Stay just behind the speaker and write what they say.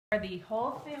The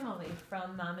whole family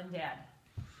from Mom and Dad.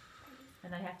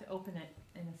 And I have to open it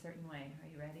in a certain way. Are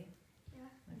you ready? Yeah.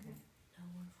 Okay. No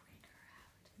one freak her out.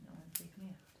 No one freak me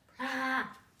out.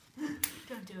 Ah!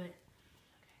 Don't do it.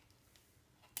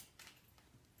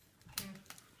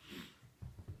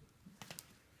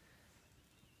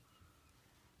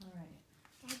 All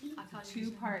right. I It's a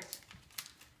two-part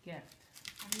gift.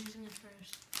 I'm using it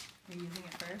first. You're using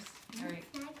it first? All right.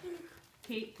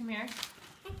 Kate, come here.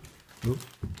 Oop.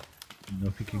 No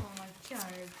peeking. Oh, Jarvis.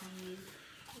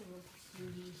 Little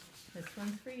cutie. This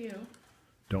one's for you.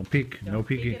 Don't peek. No Don't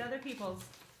peek peeking. at other people's.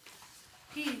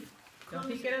 Pete. Don't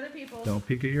peek at other people's. Don't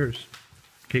peek at yours.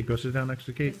 Kate, go sit down next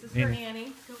to Kate. This is for Annie.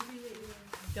 Annie. Don't be at yours.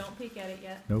 Don't peek at it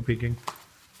yet. No peeking.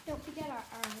 Don't forget our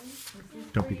arms. This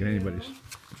is Don't for peek at you. anybody's.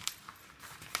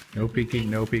 No peeking.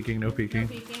 No peeking. No No peeking.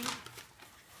 peeking.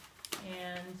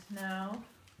 And now,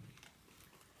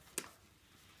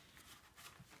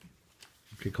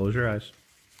 Okay, close your eyes.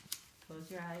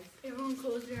 close your eyes. Everyone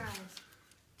close their eyes.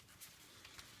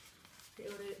 Do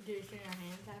you see your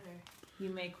hands out or? You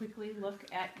may quickly look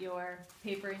at your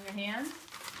paper in your hand.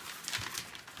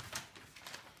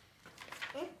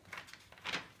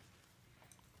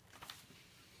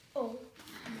 Oh.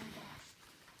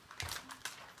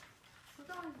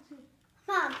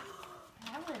 Mom.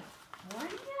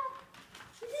 California?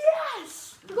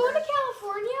 Yes! We're going to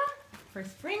California? For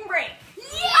spring break.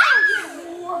 Yes!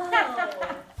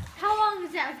 How long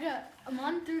is that? A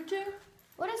month or two?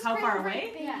 What does How spring far break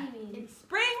away? baby Yeah. mean?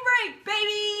 Spring break,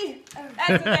 baby! That's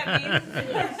what that means.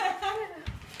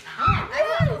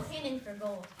 I want a feeling for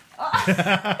gold.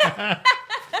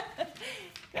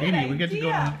 Katie, we get to go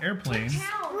on an airplane.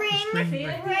 Spring. Spring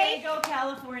San break. Diego,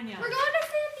 California. We're going to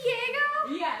San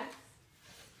Diego? Yes.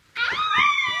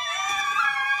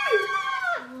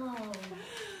 Oh.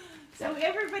 So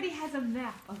everybody has a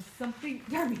map of something,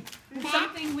 Darby,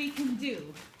 something we can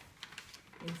do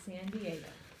in San Diego.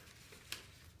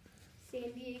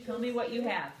 San Diego. Tell me what you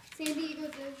have. San Diego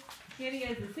Zoo. San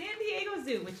Diego is the San Diego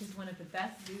Zoo, which is one of the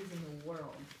best zoos in the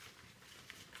world.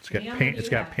 It's got Leon, pan- what do it's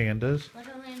you got have? pandas.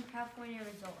 Legoland, California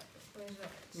Resort.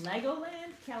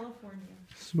 Legoland, California.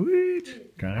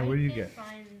 Sweet. Connor, what do you I get? can't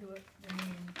find the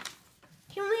name.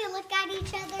 Can we look at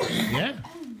each other? Yeah.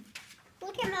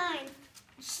 Look at mine.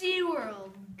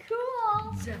 SeaWorld.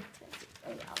 Cool. So,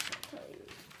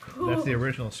 That's the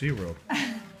original SeaWorld.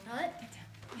 what?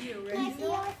 The Can I see original?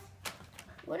 yours?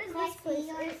 What is Can I this see place?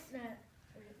 yours? It's not-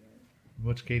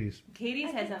 What's Katie's?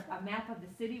 Katie's has a map of the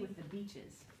city with the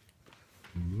beaches.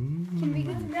 Can we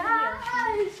go to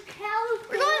Nice,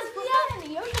 We're going to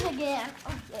the ocean again.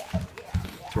 Oh, yeah.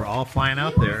 So we're all flying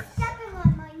out You there. were stepping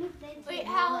on my new thing. Wait,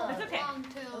 how That's okay. long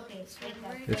till Okay, spring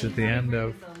wait, break? It's at the end of.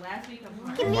 It's the last week of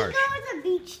March. Can we March. go to the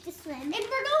beach to swim? And we're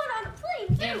going on a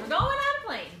plane too. And we're going on a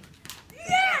plane.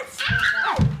 Yes!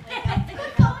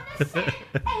 We're going to San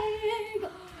Diego.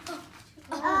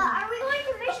 Are we going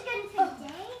to Michigan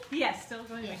today? Yes, still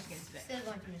going to Michigan today. Still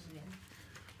going to Michigan.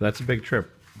 That's a big trip.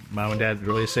 Mom and Dad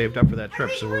really saved up for that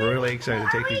trip, so we're really excited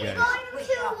to take you guys. Are we going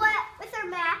to what with our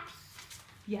maps?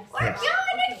 Yes. We're going to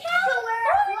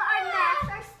California. What our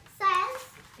maps says.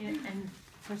 And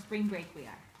for spring break we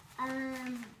are.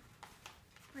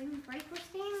 Spring break. We're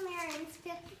staying there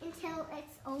until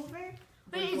it's over.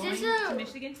 Wait, We're is this going to a-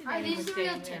 Michigan today. are and these we're the staying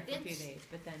real there for a few tickets? days,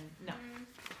 but then no,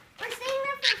 We're staying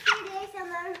there for a few days and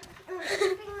then we're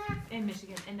sleeping there. in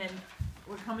Michigan, and then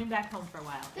we're coming back home for a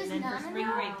while, Does and then for Nana spring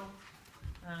know? break,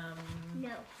 No.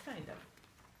 kind of.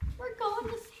 We're going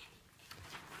to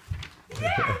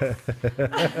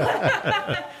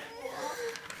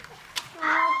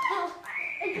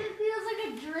It just feels like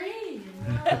a dream.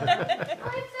 I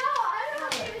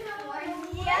don't even know where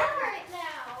we are right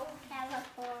now.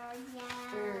 California.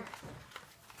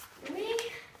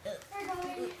 We're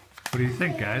going. What do you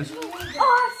think, guys?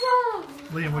 Awesome!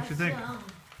 Liam, what you think?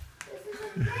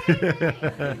 This is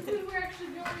amazing. We were actually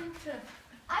going to.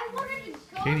 I wanted to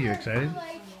go Katie, you there excited? for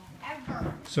like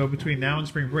ever. So between now and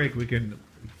spring break, we can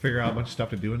figure out a bunch of stuff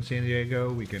to do in San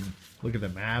Diego. We can look at the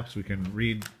maps. We can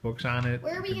read books on it.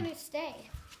 Where are we gonna stay?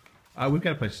 We've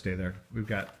got a place to stay there.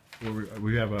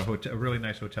 We have a hotel, a really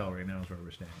nice hotel right now is where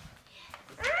we're staying.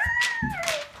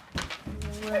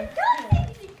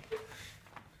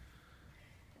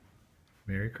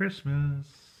 Merry Christmas.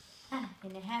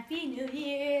 And a Happy New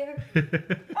Year.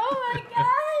 Oh my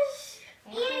gosh!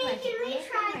 Annie, can we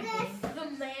try this? The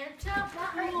Manta.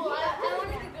 Right Ooh, I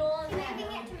wanted to go on Can we that.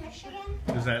 bring it to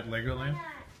Michigan? Is that Legoland?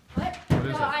 What? What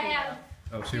is No, it? I have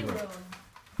Oh, SeaWorld.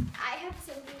 I have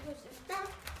San Diego system.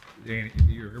 Annie,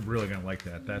 you're really gonna like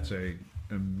that. That's a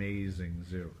amazing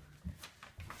zoo.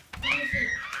 Can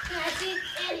I see?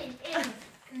 Annie, Annie.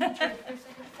 Can you try it for a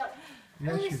second?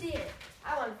 Let me you- see it.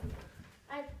 I want to see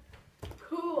it.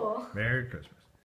 Cool. Merry Christmas.